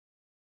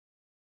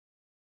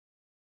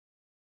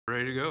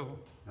Ready to go.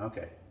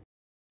 Okay.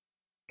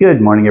 Good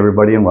morning,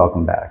 everybody, and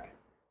welcome back.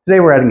 Today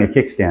we're adding a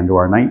kickstand to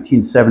our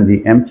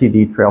 1970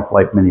 MTD Trail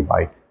Flight mini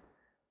bike.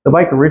 The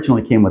bike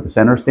originally came with a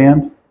center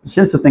stand.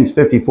 Since the thing's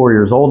 54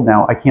 years old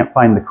now, I can't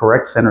find the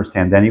correct center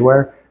stand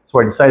anywhere,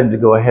 so I decided to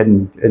go ahead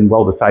and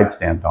weld a side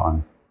stand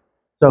on.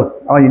 So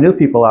all you new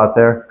people out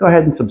there, go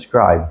ahead and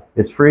subscribe.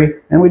 It's free,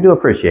 and we do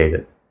appreciate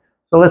it.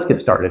 So let's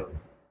get started.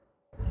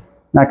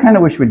 Now I kind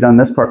of wish we'd done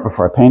this part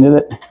before I painted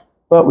it,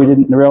 but we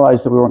didn't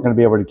realize that we weren't going to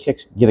be able to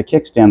get a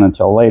kickstand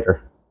until later.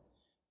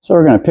 So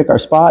we're going to pick our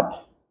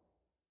spot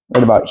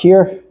right about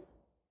here.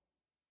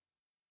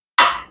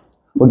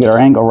 We'll get our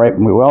angle right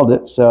when we weld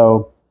it,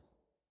 so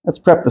let's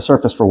prep the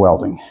surface for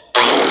welding.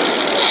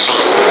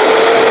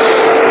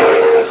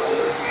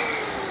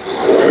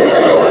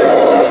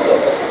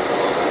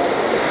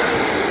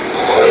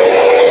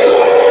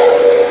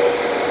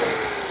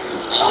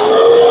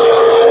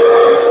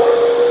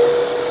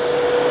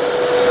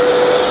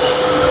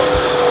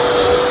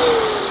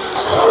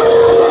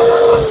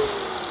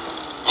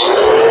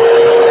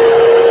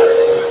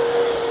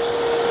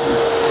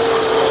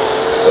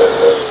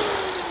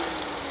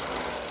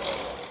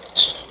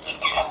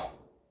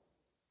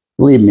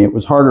 Believe me, it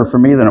was harder for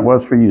me than it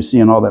was for you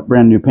seeing all that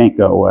brand new paint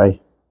go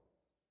away.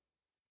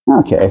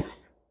 Okay,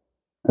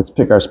 let's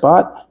pick our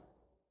spot.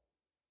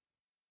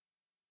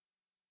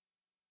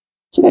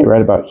 Okay,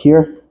 right about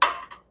here,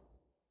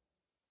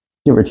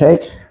 give or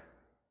take.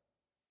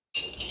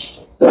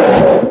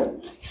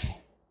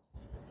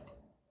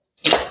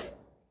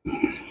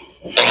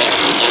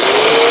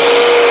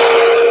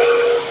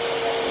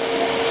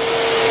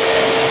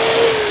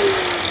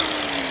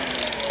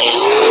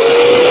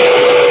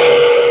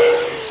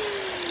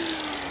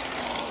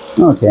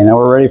 Okay, now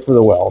we're ready for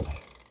the weld.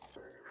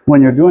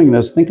 When you're doing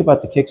this, think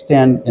about the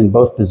kickstand in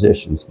both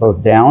positions,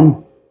 both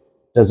down,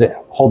 does it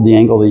hold the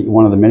angle that you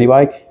want of the mini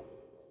bike,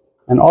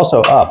 and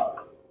also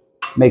up.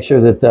 Make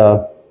sure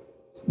that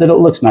it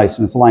looks nice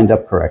and it's lined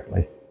up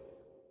correctly.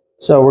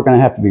 So we're going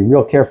to have to be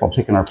real careful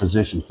picking our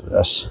position for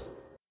this.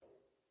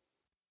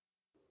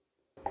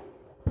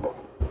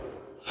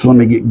 So let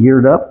me get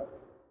geared up.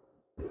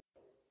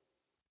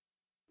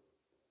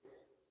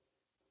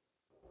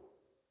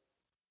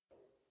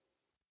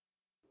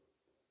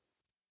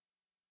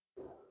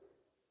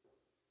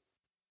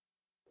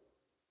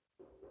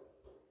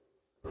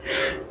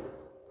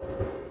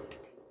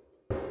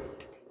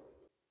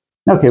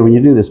 Okay, when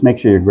you do this, make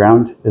sure your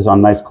ground is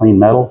on nice clean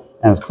metal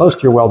and as close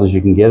to your weld as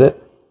you can get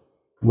it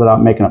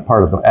without making it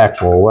part of the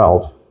actual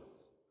weld.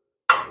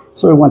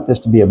 So we want this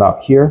to be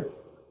about here.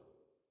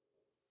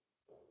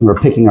 And we're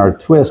picking our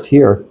twist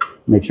here,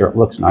 make sure it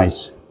looks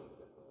nice.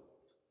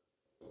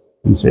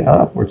 And say,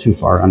 we're too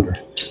far under.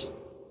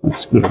 Let's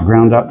scoot our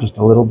ground up just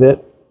a little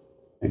bit.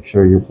 Make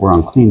sure we're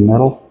on clean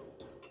metal.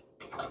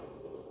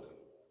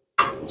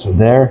 So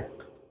there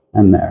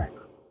and there.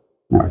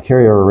 Now we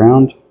carry her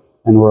around.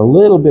 And we're a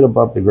little bit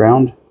above the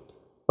ground,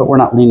 but we're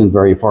not leaning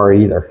very far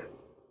either.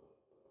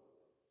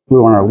 We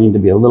want our lean to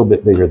be a little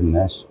bit bigger than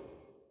this. So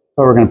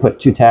we're going to put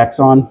 2 tacks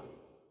on,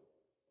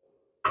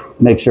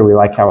 make sure we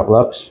like how it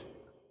looks,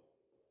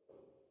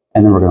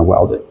 and then we're going to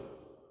weld it.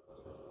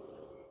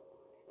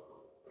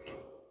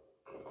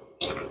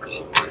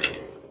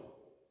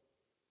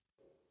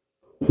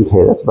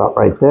 Okay, that's about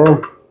right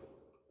there.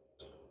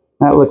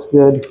 That looks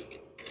good.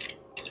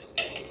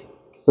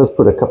 So let's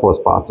put a couple of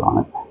spots on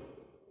it.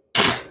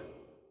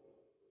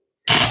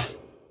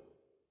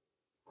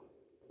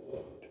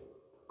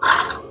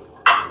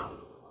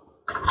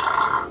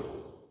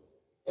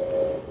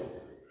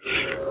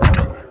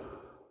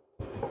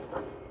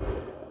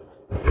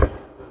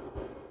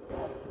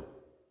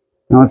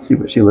 Now let's see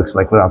what she looks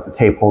like without the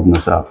tape holding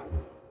us up.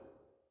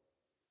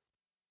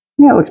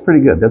 Yeah, it looks pretty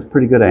good. That's a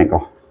pretty good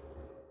angle.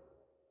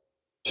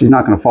 She's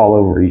not going to fall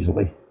over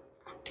easily.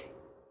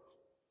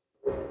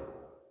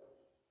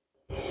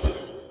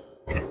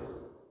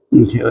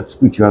 Okay, let's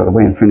scoot you out of the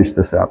way and finish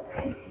this up.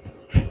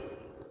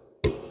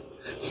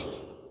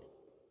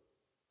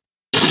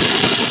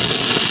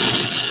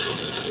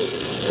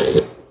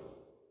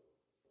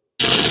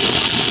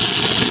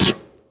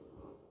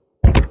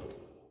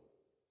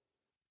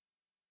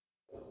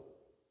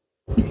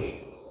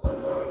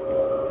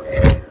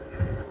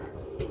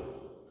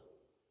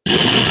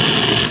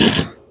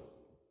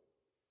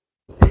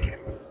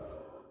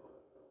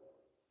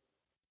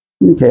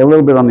 Okay, a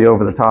little bit on the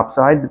over the top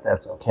side, but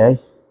that's okay.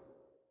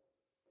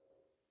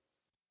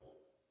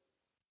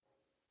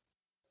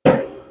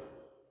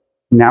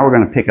 Now we're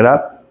going to pick it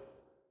up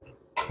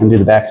and do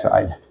the back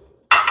side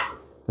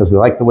because we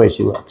like the way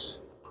she looks.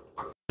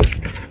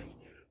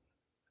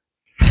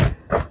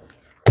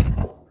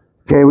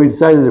 Okay, we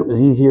decided it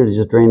was easier to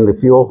just drain the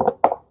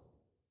fuel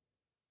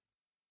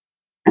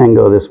and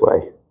go this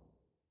way.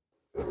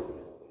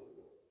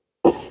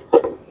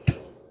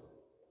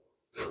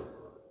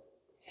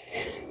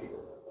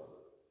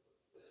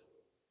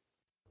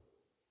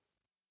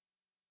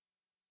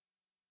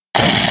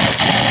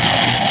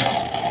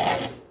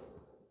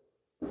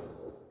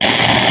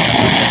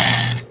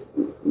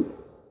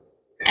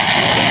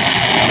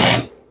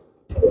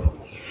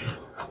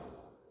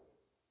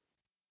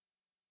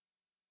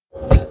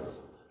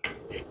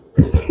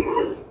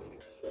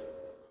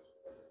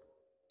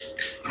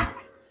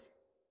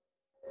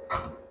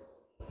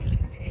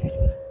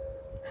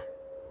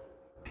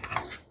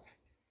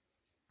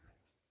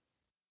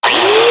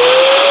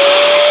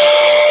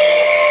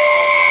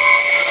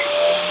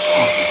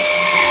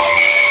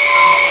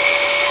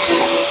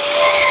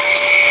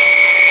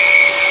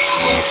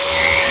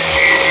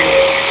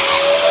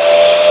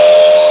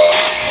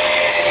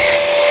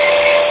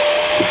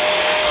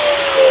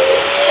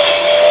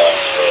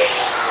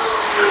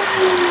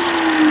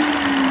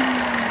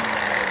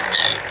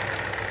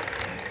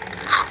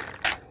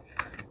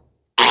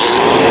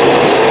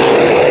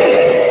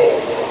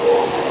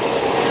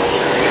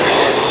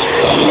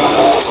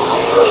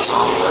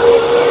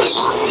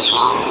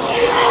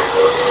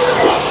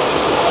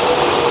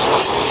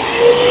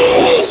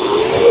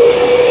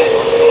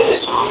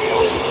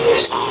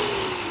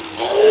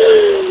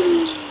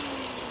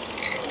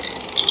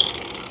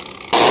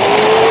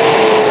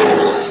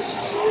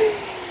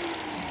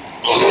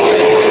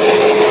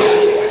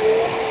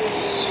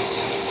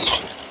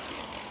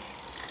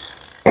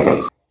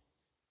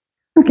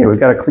 Okay, we've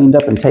got it cleaned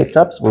up and taped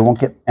up so we won't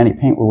get any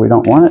paint where we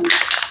don't want it.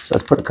 So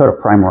let's put a coat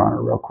of primer on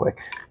it real quick.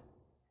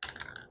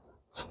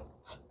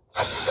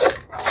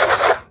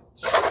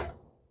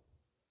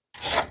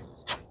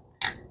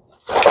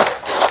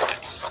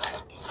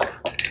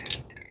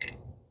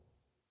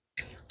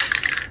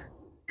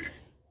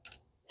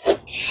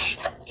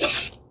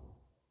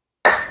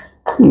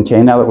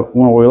 Okay, now that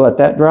when we let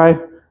that dry,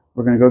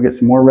 we're going to go get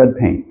some more red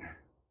paint.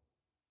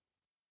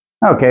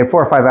 Okay,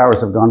 4 or 5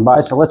 hours have gone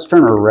by, so let's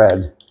turn her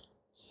red.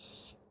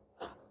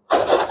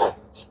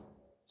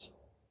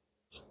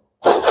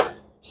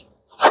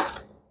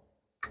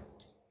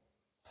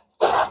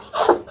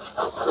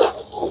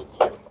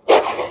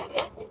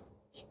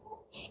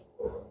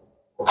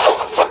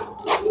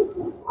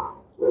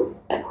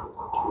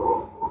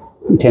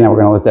 Okay, now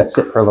we're going to let that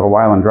sit for a little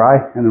while and dry,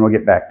 and then we'll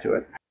get back to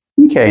it.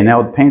 Okay,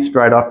 now the paint's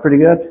dried off pretty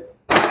good.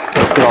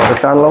 Let's get all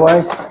this out of the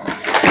way.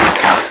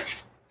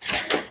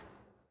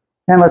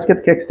 And let's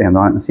get the kickstand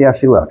on it and see how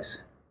she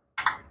looks.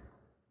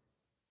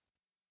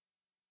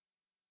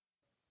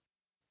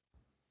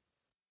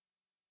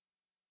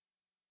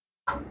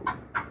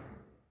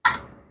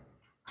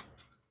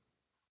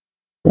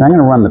 I'm going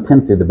to run the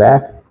pin through the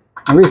back.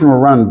 The reason we're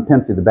running the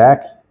pin through the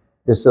back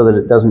is so that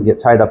it doesn't get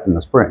tied up in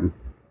the spring.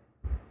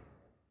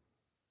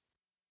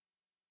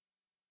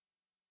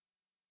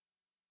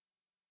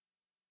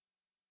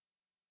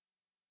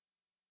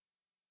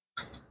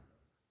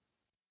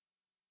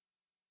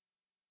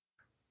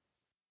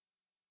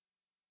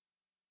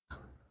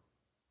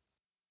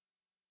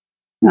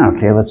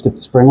 Okay, let's get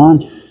the spring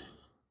on.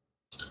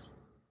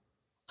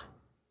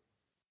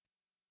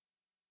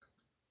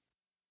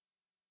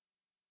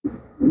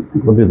 I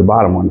think we'll do the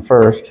bottom one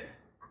first,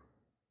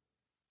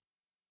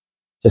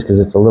 just because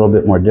it's a little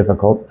bit more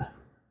difficult.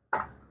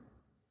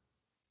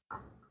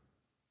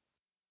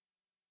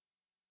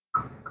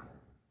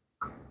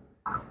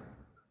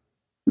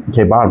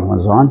 Okay, bottom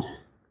one's on.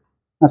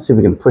 Let's see if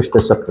we can push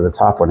this up to the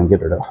top one and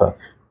get her to hook.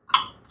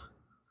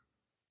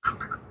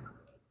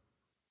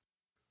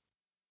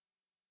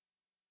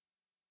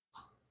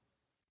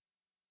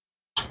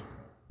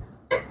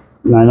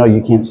 And I know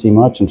you can't see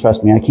much, and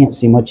trust me, I can't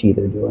see much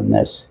either doing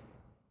this.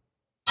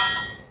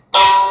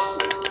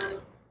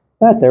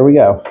 But there we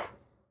go.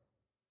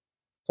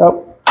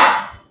 So,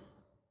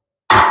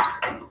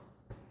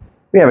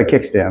 we have a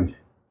kickstand.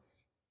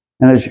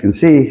 And as you can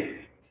see,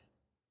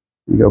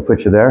 you go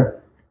put you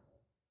there.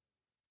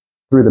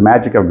 Through the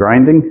magic of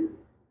grinding,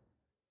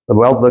 the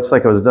weld looks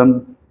like it was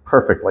done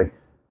perfectly.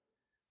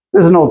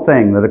 There's an old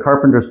saying that a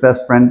carpenter's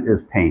best friend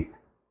is paint,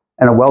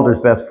 and a welder's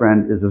best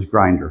friend is his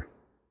grinder.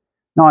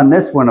 Now on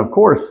this one, of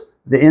course,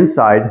 the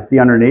inside, the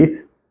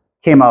underneath,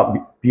 came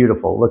out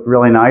beautiful. It looked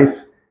really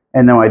nice.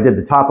 And then when I did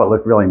the top, it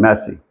looked really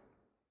messy.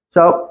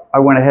 So I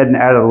went ahead and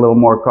added a little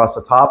more across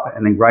the top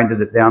and then grinded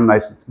it down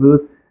nice and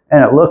smooth.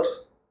 And it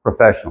looks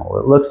professional.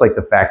 It looks like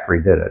the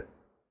factory did it.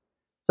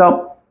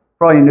 So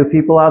for all you new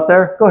people out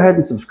there, go ahead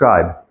and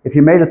subscribe. If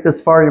you made it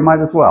this far, you might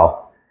as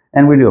well.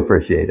 And we do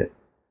appreciate it.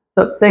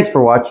 So thanks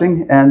for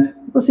watching, and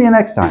we'll see you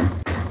next time.